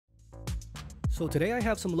So today I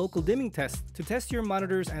have some local dimming tests to test your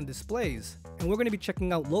monitors and displays, and we're going to be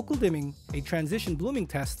checking out local dimming, a transition blooming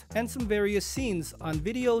test, and some various scenes on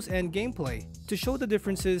videos and gameplay to show the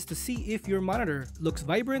differences to see if your monitor looks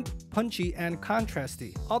vibrant, punchy, and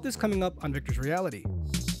contrasty. All this coming up on Viktors Reality.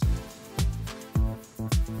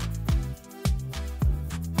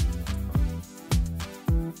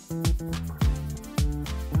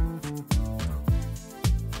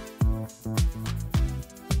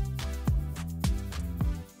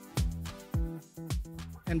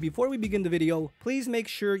 And before we begin the video, please make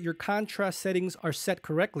sure your contrast settings are set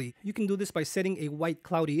correctly. You can do this by setting a white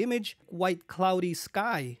cloudy image, white cloudy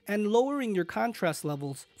sky, and lowering your contrast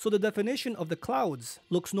levels so the definition of the clouds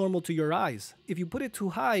looks normal to your eyes. If you put it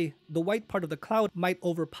too high, the white part of the cloud might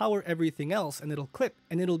overpower everything else and it'll clip,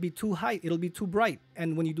 and it'll be too high, it'll be too bright.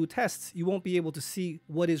 And when you do tests, you won't be able to see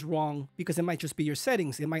what is wrong because it might just be your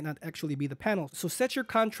settings. It might not actually be the panel. So set your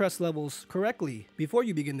contrast levels correctly before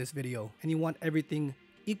you begin this video, and you want everything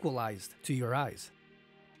equalized to your eyes.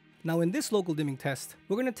 Now in this local dimming test,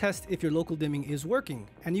 we're going to test if your local dimming is working.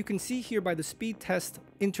 And you can see here by the speed test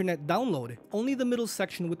internet download, only the middle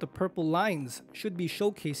section with the purple lines should be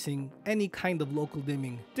showcasing any kind of local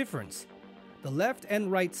dimming difference. The left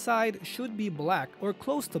and right side should be black or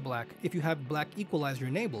close to black if you have black equalizer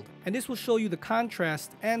enabled. And this will show you the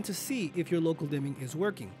contrast and to see if your local dimming is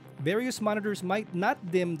working. Various monitors might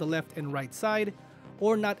not dim the left and right side,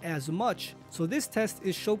 or not as much, so this test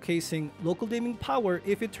is showcasing local dimming power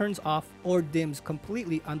if it turns off or dims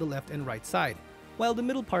completely on the left and right side, while the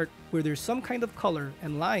middle part, where there's some kind of color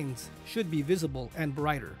and lines, should be visible and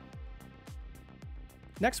brighter.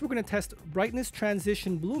 Next, we're going to test brightness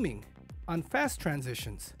transition blooming on fast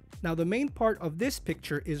transitions. Now the main part of this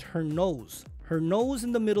picture is her nose. Her nose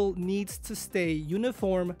in the middle needs to stay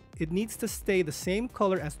uniform. It needs to stay the same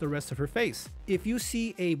color as the rest of her face. If you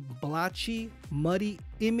see a blotchy, muddy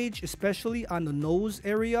image, especially on the nose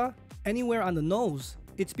area, anywhere on the nose,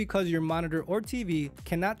 it's because your monitor or TV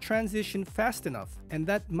cannot transition fast enough, and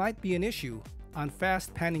that might be an issue on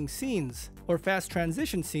fast panning scenes or fast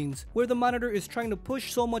transition scenes where the monitor is trying to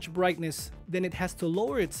push so much brightness, then it has to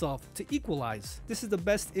lower itself to equalize. This is the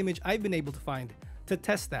best image I've been able to find to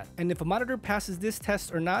test that, and if a monitor passes this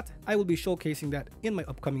test or not, I will be showcasing that in my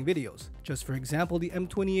upcoming videos. Just for example, the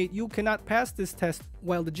M28u cannot pass this test,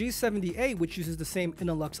 while the G7A, which uses the same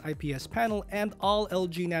Innolux IPS panel, and all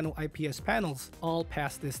LG Nano IPS panels all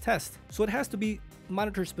pass this test. So it has to be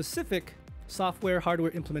monitor specific software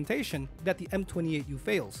hardware implementation that the M28u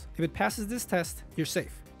fails. If it passes this test, you're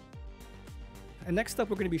safe. And next up,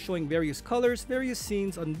 we're going to be showing various colors, various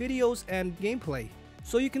scenes on videos and gameplay,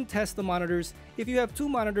 so you can test the monitors. If you have two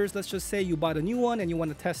monitors, let's just say you bought a new one and you want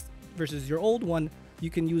to test versus your old one, you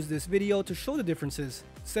can use this video to show the differences.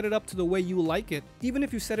 Set it up to the way you like it. Even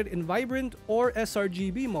if you set it in vibrant or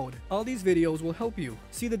sRGB mode, all these videos will help you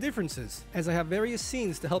see the differences, as I have various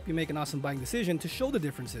scenes to help you make an awesome buying decision to show the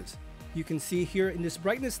differences. You can see here in this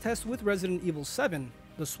brightness test with Resident Evil 7,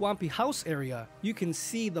 the swampy house area, you can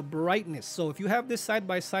see the brightness. So if you have this side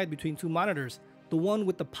by side between two monitors, the one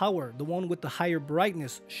with the power, the one with the higher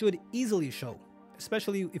brightness should easily show,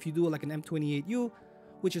 especially if you do like an M28u,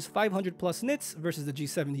 which is 500 plus nits versus the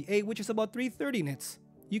G7A, which is about 330 nits.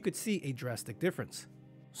 You could see a drastic difference.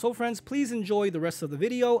 So friends, please enjoy the rest of the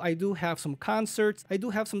video. I do have some concerts, I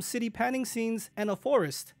do have some city panning scenes, and a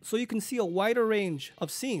forest, so you can see a wider range of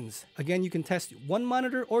scenes. Again, you can test one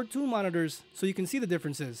monitor or two monitors so you can see the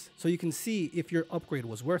differences, so you can see if your upgrade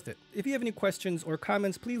was worth it. If you have any questions or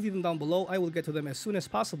comments, please leave them down below. I will get to them as soon as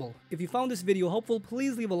possible. If you found this video helpful,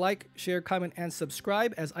 please leave a like, share, comment, and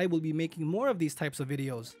subscribe, as I will be making more of these types of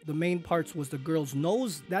videos. The main parts was the girl's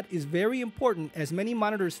nose. That is very important, as many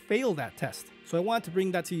monitors fail that test. So I wanted to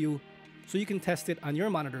bring that to you so you can test it on your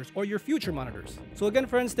monitors or your future monitors. So again,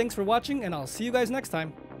 friends, thanks for watching, and I'll see you guys next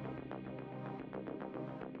time.